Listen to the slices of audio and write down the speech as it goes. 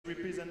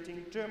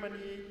representing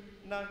Germany,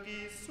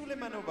 Nargiz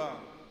Suleymanova.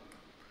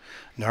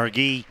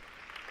 Nargiz,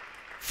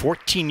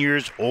 14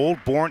 years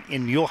old, born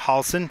in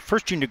Mulhausen,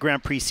 first junior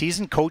Grand Prix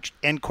season, coached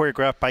and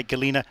choreographed by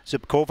Galina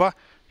Zubkova.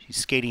 She's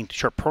skating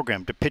short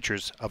program to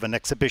pictures of an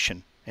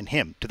exhibition and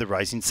hymn to the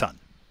rising sun.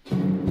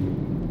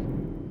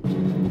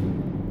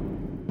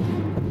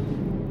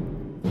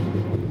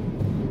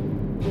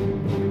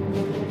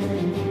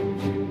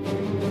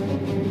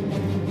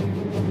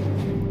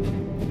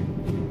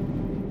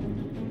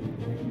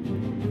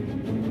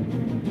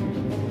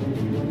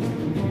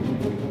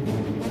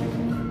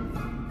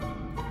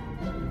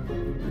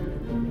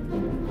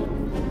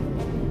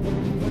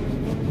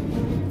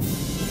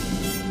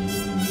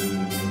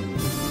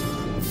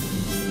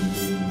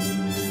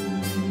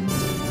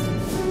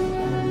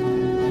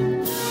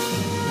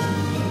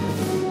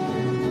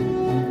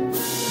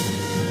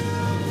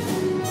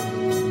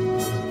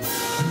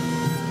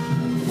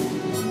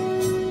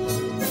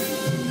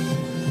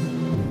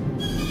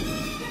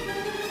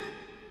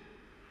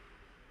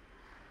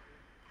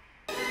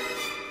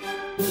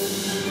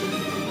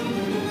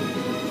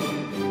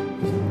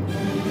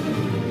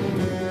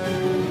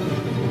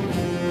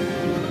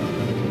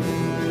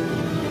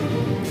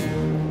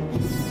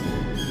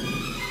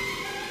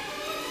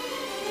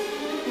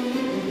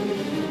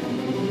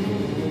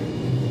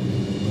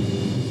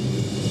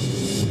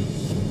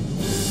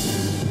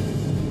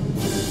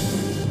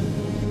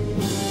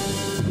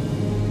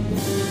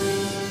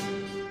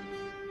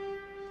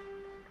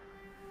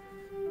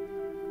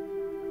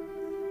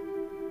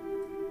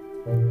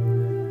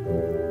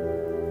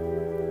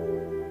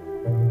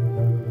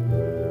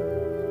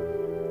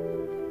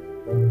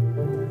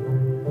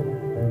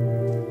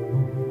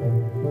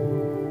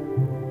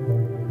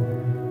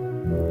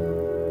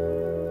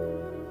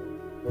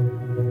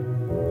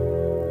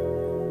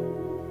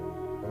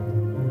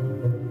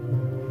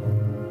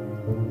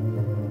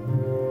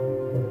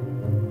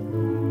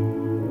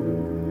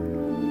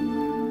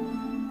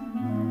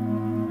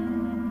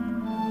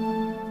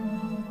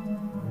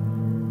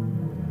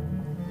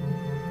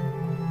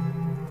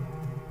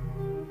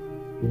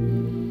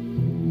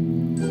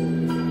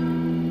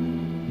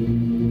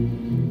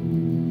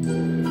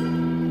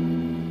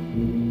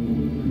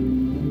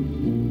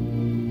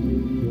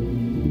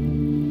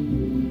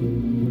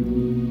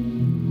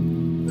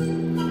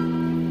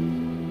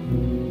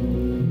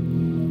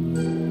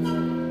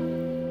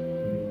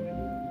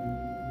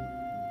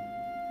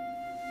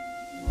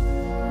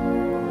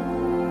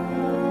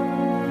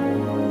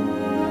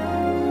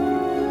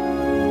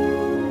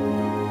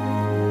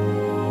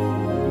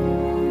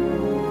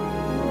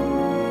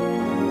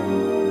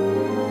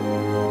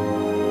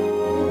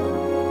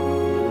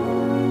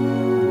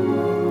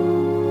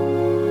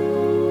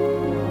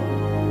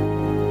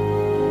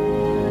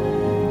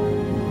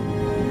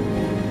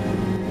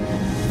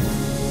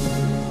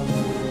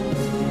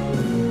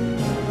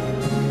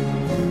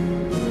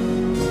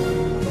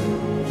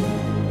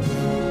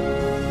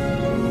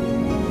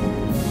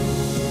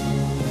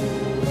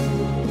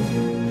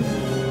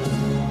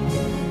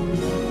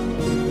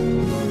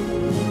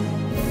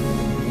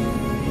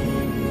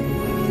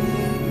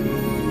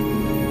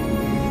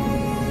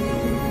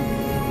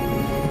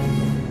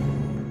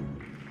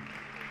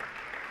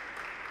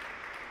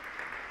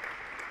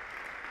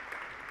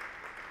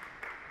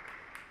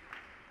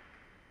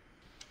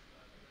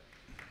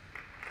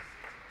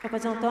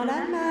 Représentant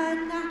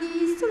l'Allemagne,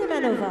 Nargiz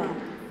Suleymanova.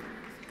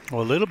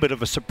 Well, a little bit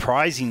of a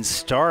surprising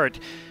start.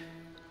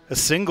 A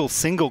single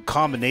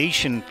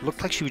combination.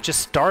 Looked like she was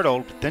just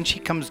startled. Then she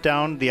comes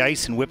down the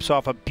ice and whips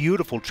off a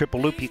beautiful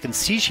triple loop. You can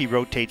see she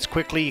rotates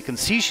quickly. You can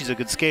see she's a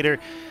good skater.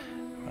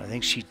 I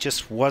think she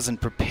just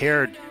wasn't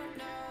prepared.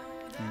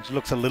 And she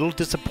looks a little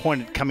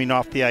disappointed coming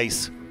off the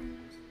ice.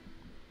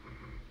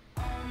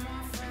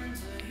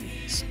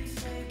 Let's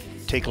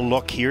take a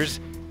look.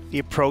 Here's the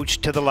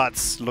approach to the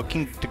Lutz,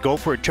 looking to go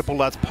for a triple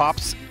Lutz,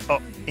 pops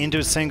into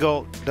a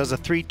single, does a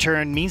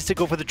 3-turn, means to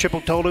go for the triple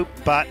toe loop,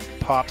 but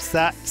pops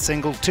that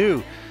single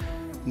too.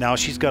 Now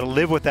she's got to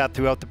live with that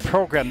throughout the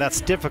program. That's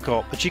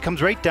difficult, but she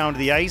comes right down to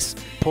the ice,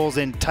 pulls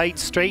in tight,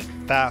 straight,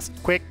 fast,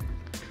 quick.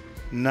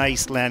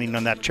 Nice landing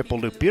on that triple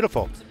loop,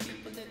 beautiful.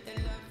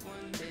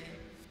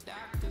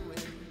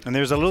 And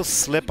there's a little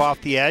slip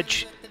off the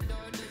edge.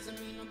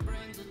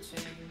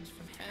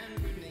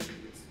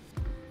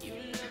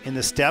 In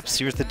the steps,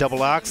 here's the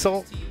double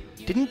axel.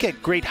 Didn't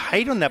get great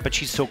height on that, but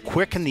she's so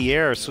quick in the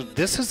air. So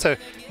this is a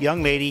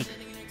young lady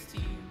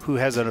who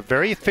has a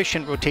very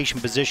efficient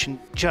rotation position,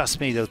 just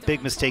made those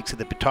big mistakes at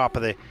the top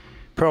of the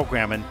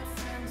program, and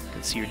you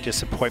can see her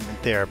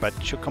disappointment there, but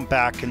she'll come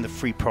back in the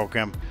free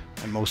program,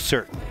 I'm most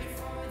certain.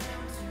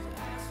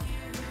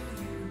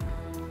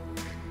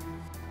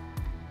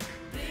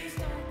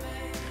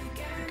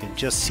 You can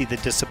just see the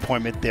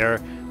disappointment there.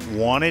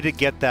 Wanted to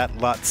get that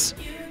Lutz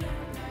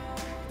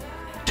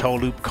toe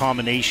loop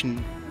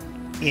combination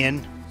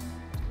in.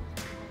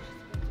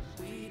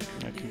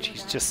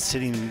 She's just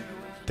sitting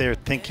there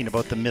thinking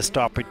about the missed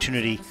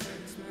opportunity.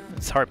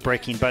 It's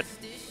heartbreaking, but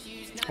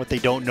what they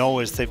don't know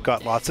is they've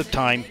got lots of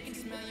time,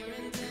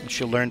 and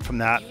she'll learn from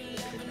that.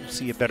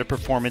 see a better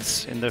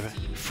performance in the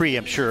free,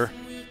 I'm sure.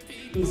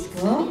 Les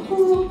scores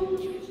pour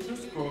The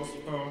scores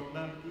for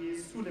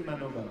Nargiz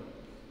Suleymanova.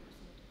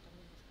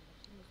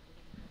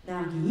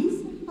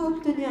 Nargiz a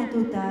obtenu un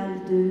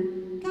total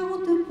de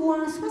 40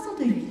 points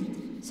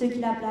 68, ce qui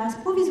la place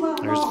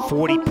provisoirement There's en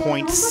première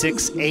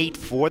position. 40.68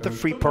 for the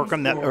free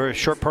program, that, or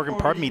short program,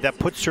 pardon me. That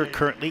puts her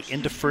currently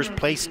into first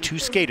place. 2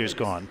 skaters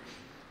gone.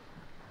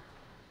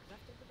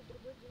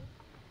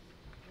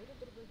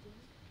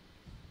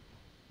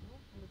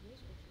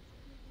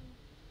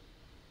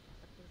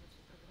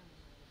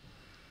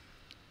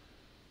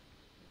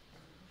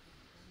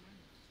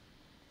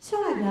 Sur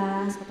la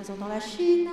glace, représentant la Chine,